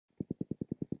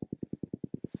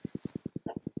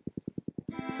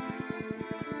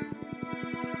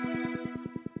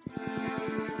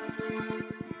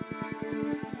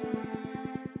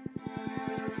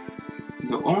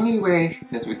only way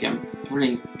that we can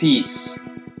bring peace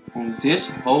on this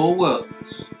whole world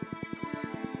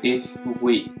if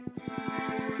we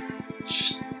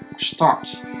start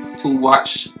to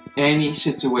watch any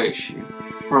situation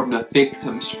from the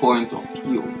victim's point of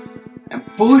view and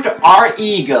put our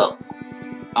ego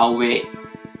away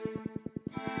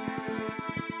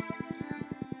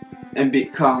and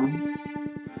become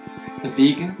a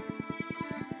vegan,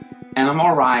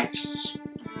 animal rights,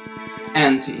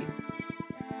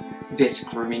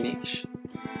 anti-discrimination,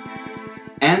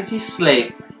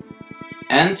 anti-slavery,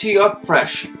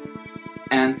 anti-oppression,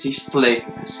 anti-slave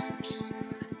masters,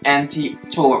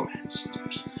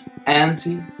 anti-tormentors,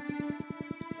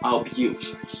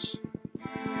 anti-abusers.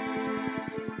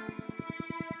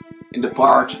 In the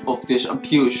part of these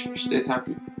abusers that are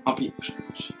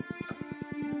abusers.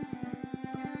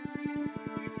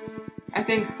 I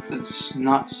think that's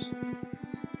not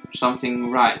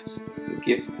something right to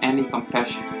give any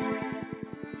compassion.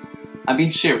 I'm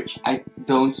being serious. I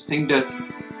don't think that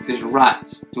it is right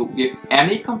to give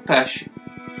any compassion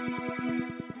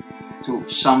to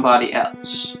somebody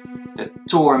else that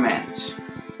torment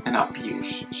and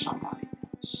abuse somebody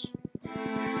else.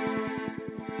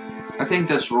 I think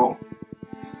that's wrong.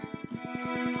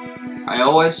 I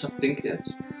always think that.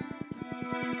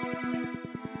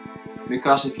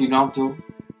 Because if you don't do,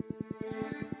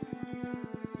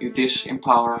 you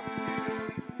disempower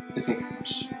the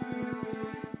victims.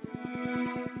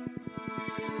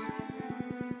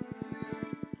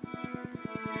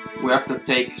 We have to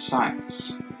take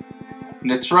sides.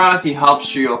 Neutrality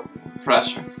helps you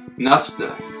oppressor, not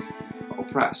the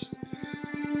oppressed.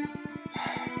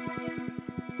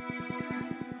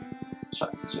 So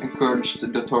encourage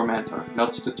the tormentor,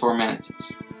 not the tormented.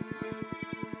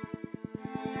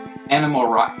 Animal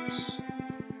rights.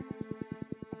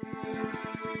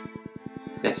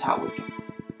 That's how we can.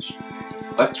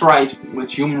 I've tried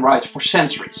with human rights for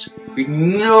centuries. We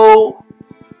know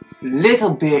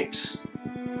little bit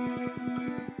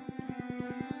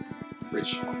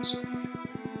response.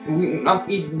 We're not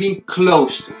even being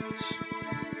close to it.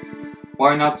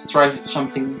 Why not try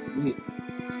something new?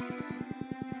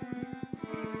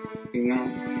 You know,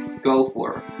 go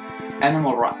for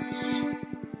animal rights.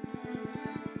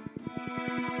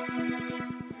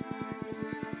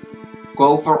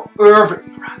 Go for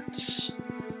urban rights.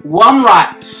 One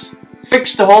right.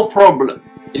 Fix the whole problem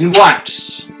in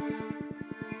once.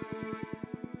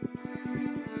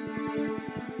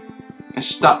 And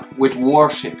stop with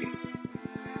worshipping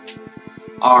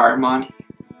our money.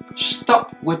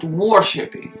 Stop with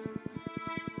worshipping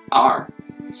our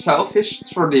selfish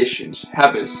traditions,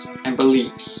 habits and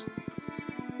beliefs.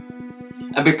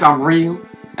 And become real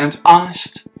and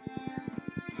honest.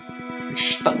 And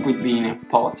stop with being a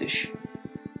politician.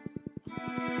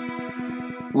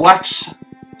 Watch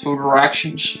to the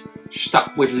actions,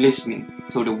 stop with listening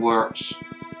to the words.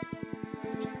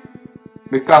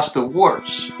 Because the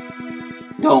words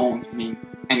don't mean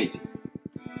anything.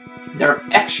 They're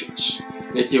actions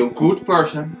that you're a good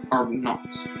person or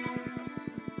not.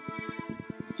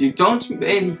 You don't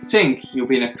maybe think you've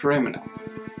been a criminal,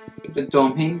 but that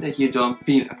don't mean that you don't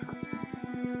be a criminal.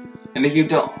 And that you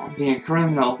don't be a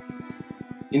criminal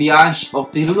in the eyes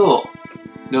of the law,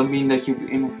 don't mean that you've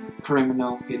been a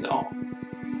criminal at all.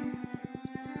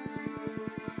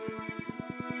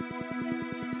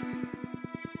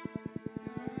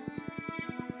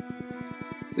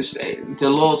 The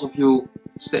laws of your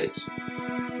states,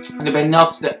 they're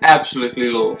not the absolutely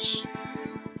laws.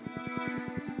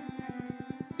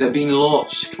 They've been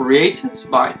laws created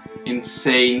by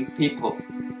insane people.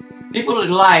 People that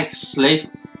like slavery,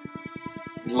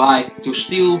 like to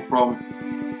steal from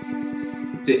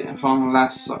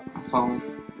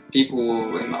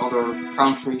people in other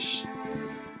countries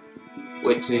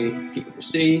with the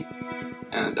VOC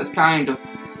and that kind of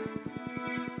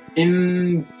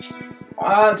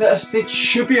fantastic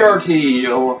superiority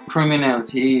of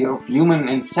criminality, of human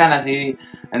insanity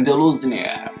and delusion.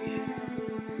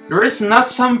 There is not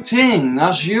something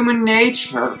as human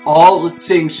nature, all the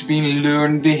things being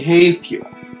learned behavior.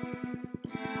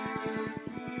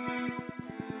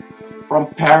 From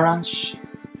parents,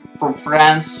 from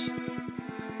friends,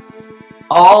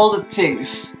 all the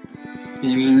things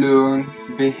being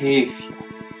learned behavior.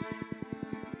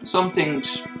 Some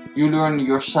things you learn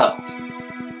yourself.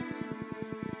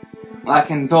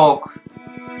 Like a dog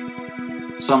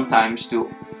sometimes do.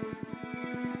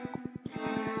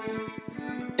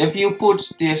 If you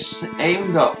put this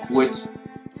aimed up with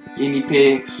guinea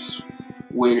pigs,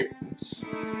 with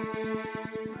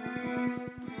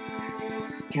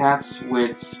cats,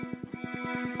 with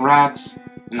rats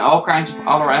and all kinds of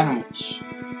other animals,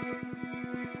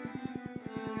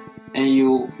 and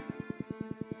you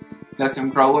let them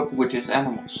grow up with these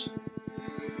animals.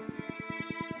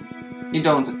 You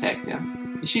don't attack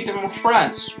them, you see them as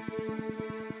friends.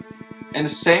 And the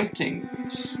same thing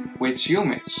is with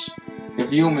humans.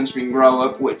 If humans we grow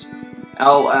up with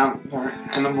all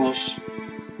animals,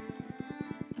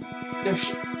 they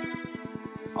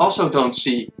also don't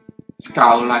see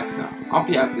cow like an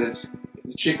object,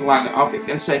 the chicken like an object,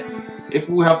 and say, if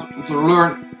we have to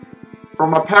learn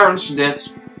from our parents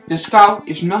that this cow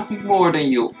is nothing more than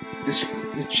you,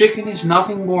 the chicken is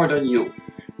nothing more than you,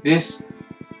 this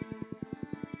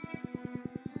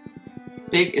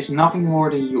pig is nothing more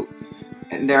than you,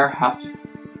 and there have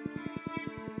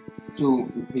to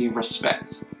be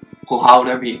respect for how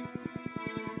they're being.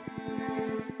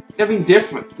 They're being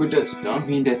different, but that don't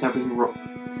mean that they're being wrong.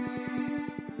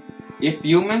 If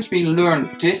humans we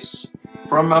learn this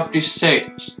from of these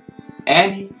sayings,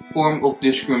 any form of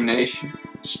discrimination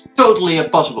is totally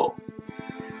impossible.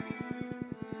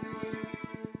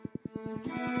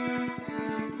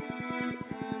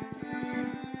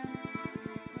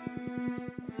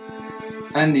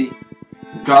 And the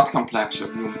God complex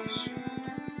of humans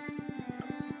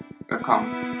become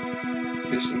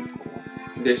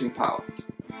disempowered.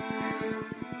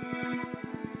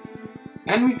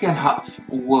 And we can have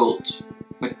a world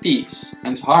with peace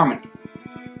and harmony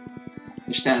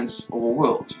instead of a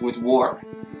world with war,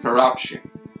 corruption,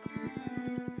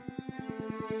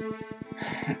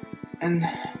 and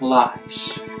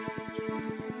lies.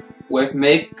 We've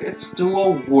made it to a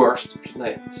worst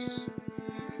place.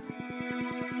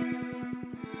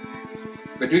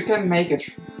 But we can make it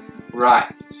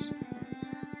right.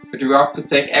 But we have to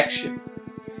take action.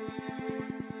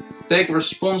 Take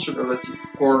responsibility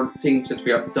for the things that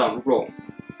we have done wrong.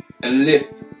 And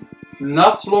live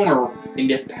not longer in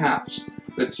the past,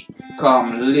 but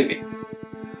come living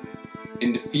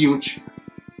in the future,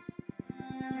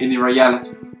 in the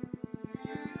reality.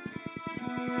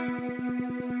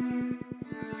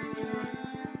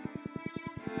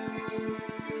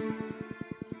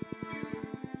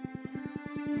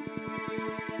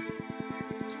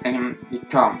 And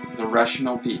become the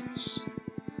rational beings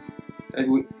that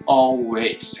we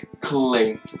always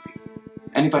claim to be.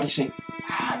 Anybody say,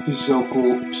 you're so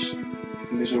good,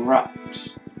 you're so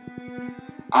right.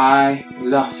 I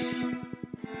love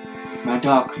my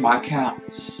dog, my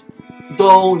cats.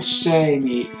 Don't say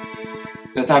me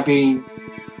that I've been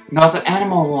not an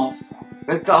animal lover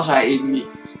because I eat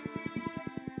meat.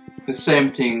 The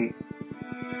same thing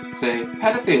say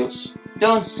pedophiles.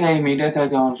 Don't say me that I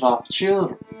don't love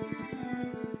children.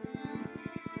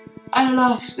 I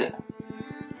love them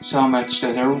so much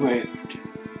that I raped.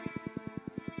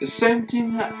 The same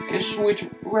thing is with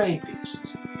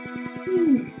rapists.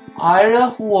 I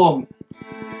love women.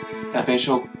 That they're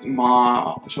so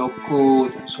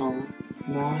good and so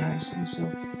nice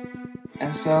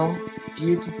and so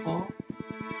beautiful.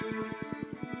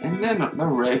 And then I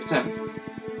rape them.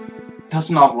 That's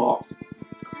not love.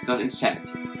 That's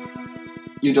insanity.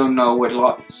 You don't know what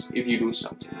love is if you do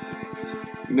something like that.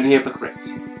 You've been a hypocrite.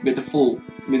 You've been a fool.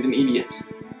 You've been an idiot.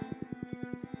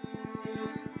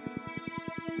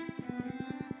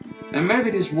 And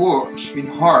maybe this word's been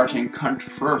harsh and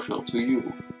controversial to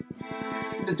you.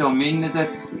 That don't mean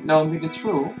that don't be the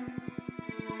truth.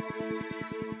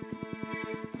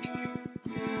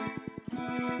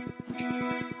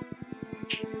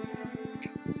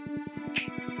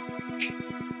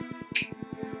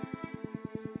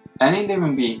 Any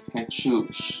living being can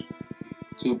choose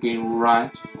to be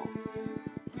rightful,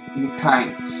 be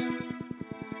kind,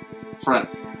 friend,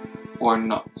 or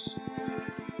not.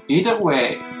 Either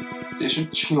way, it is a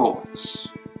choice.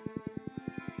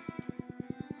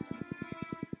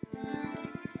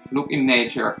 Look in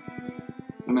nature.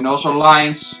 I mean, also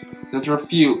lions that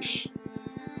refuse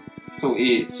to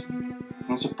eat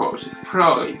unsupposed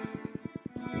prey.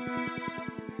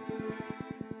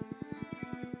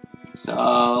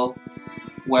 So,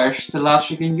 where's the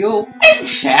logic in you?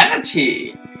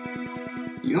 Insanity!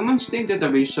 Humans think that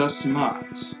they're so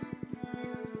smart.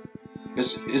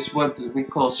 Is what we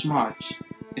call smart.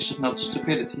 Is it not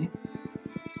stupidity?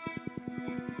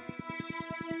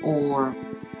 Or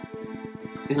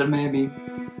is it maybe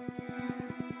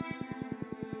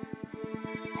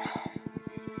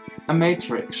a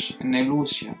matrix, an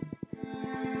illusion,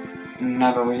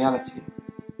 another reality,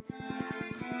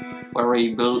 where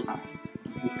we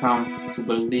come to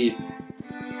believe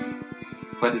in,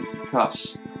 but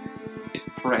because it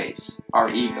prays our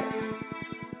ego.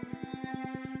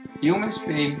 Humans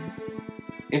being,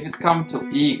 if it comes to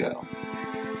ego,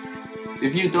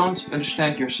 if you don't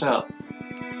understand yourself,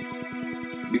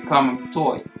 you become a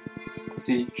toy of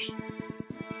these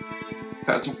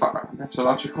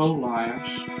pathological liars,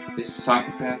 these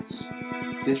psychopaths,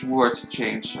 these word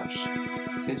changers,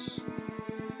 these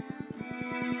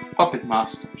puppet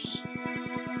masters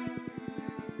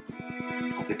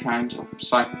of the kind of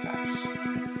psychopaths.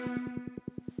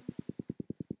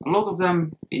 A lot of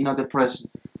them in other prison,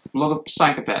 a lot of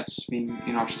psychopaths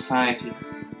in our society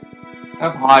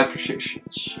have high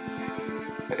positions,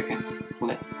 but they can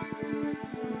play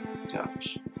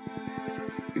judge.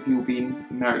 If you've been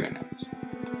marionette,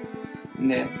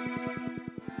 and then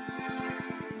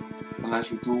unless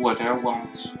you do what they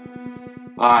want,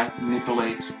 lie,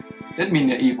 manipulate, that mean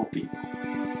they're evil people.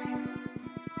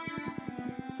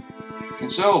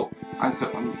 And so I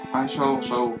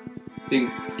also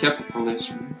think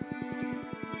capitalism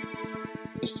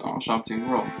is doing something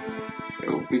wrong,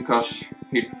 because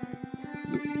it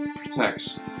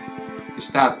protects the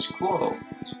status quo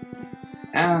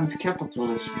and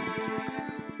capitalism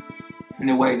in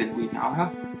the way that we now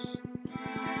have it.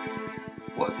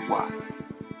 What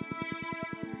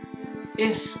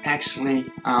is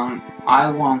actually I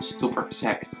want to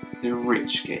protect the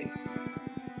rich game,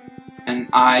 and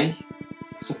I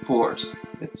support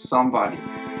that somebody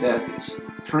that is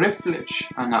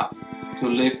privileged enough to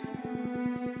live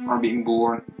or being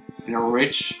born in a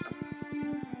rich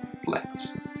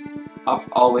place I've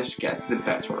always get the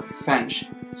better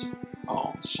vengeance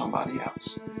on somebody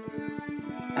else,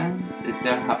 and that they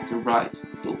have the right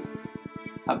to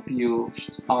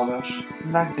abuse others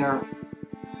like they're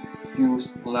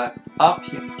used like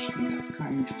opiates and that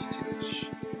kind of things.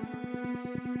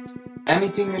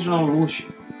 Anything is an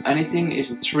illusion, anything is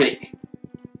a trick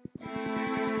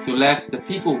to let the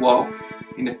people walk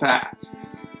in the path.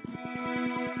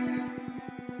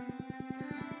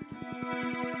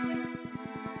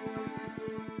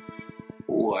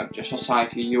 Or the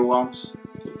society you want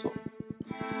to.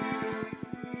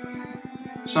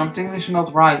 Something is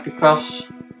not right because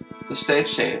the state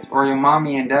say it, or your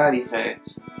mommy and daddy say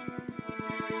it.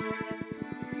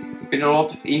 There been a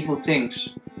lot of evil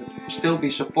things that still be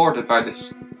supported by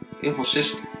this evil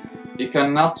system. You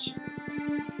cannot,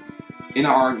 in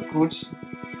our good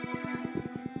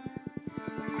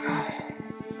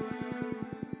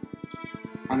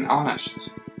and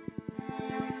honest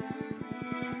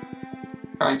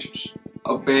conscience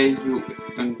obey you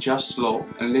unjust law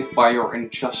and live by your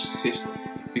unjust system,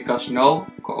 because no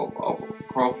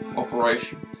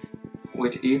cooperation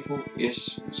with evil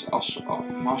is as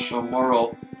much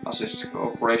moral as is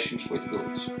cooperation with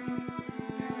good.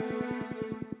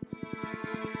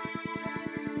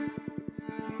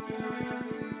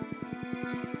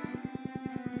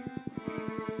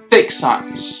 Take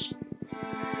sides.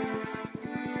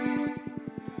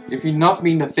 If you've not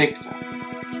been the victim,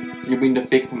 you've been the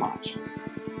victimized.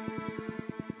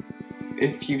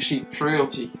 If you see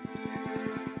cruelty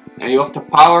and you have the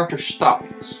power to stop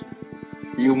it,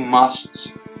 you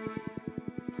must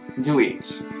do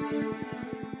it.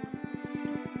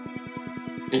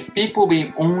 If people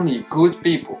being only good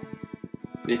people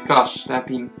because they've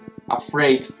been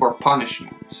afraid for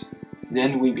punishment,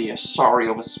 then we be a sorry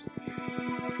of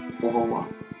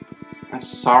one. A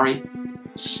sorry,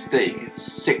 staked,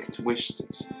 sick,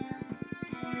 twisted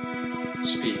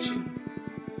species.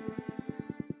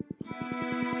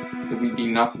 That we be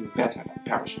nothing better than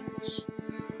parasites.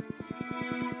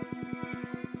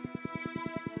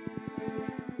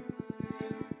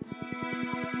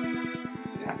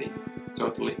 Yeah, they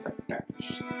totally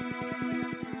perished.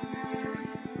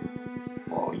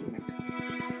 For humankind.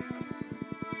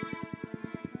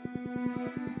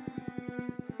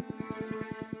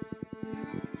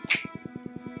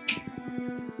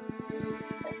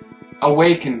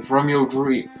 Awaken from your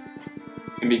dream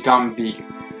and become vegan.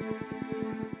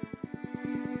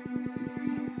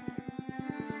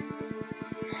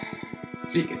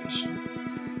 Veganism.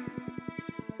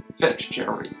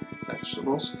 Vegetarian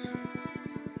vegetables.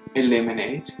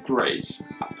 Eliminate great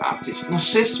apathic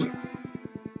narcissism.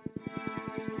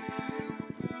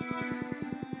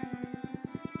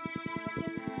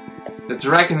 The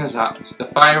dragon is out, the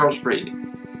fire is breathing.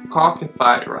 Carve the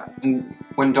fire out, and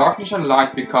when darkness and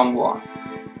light become one,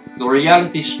 the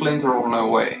reality splinter on their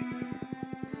way,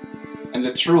 and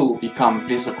the true become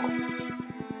visible.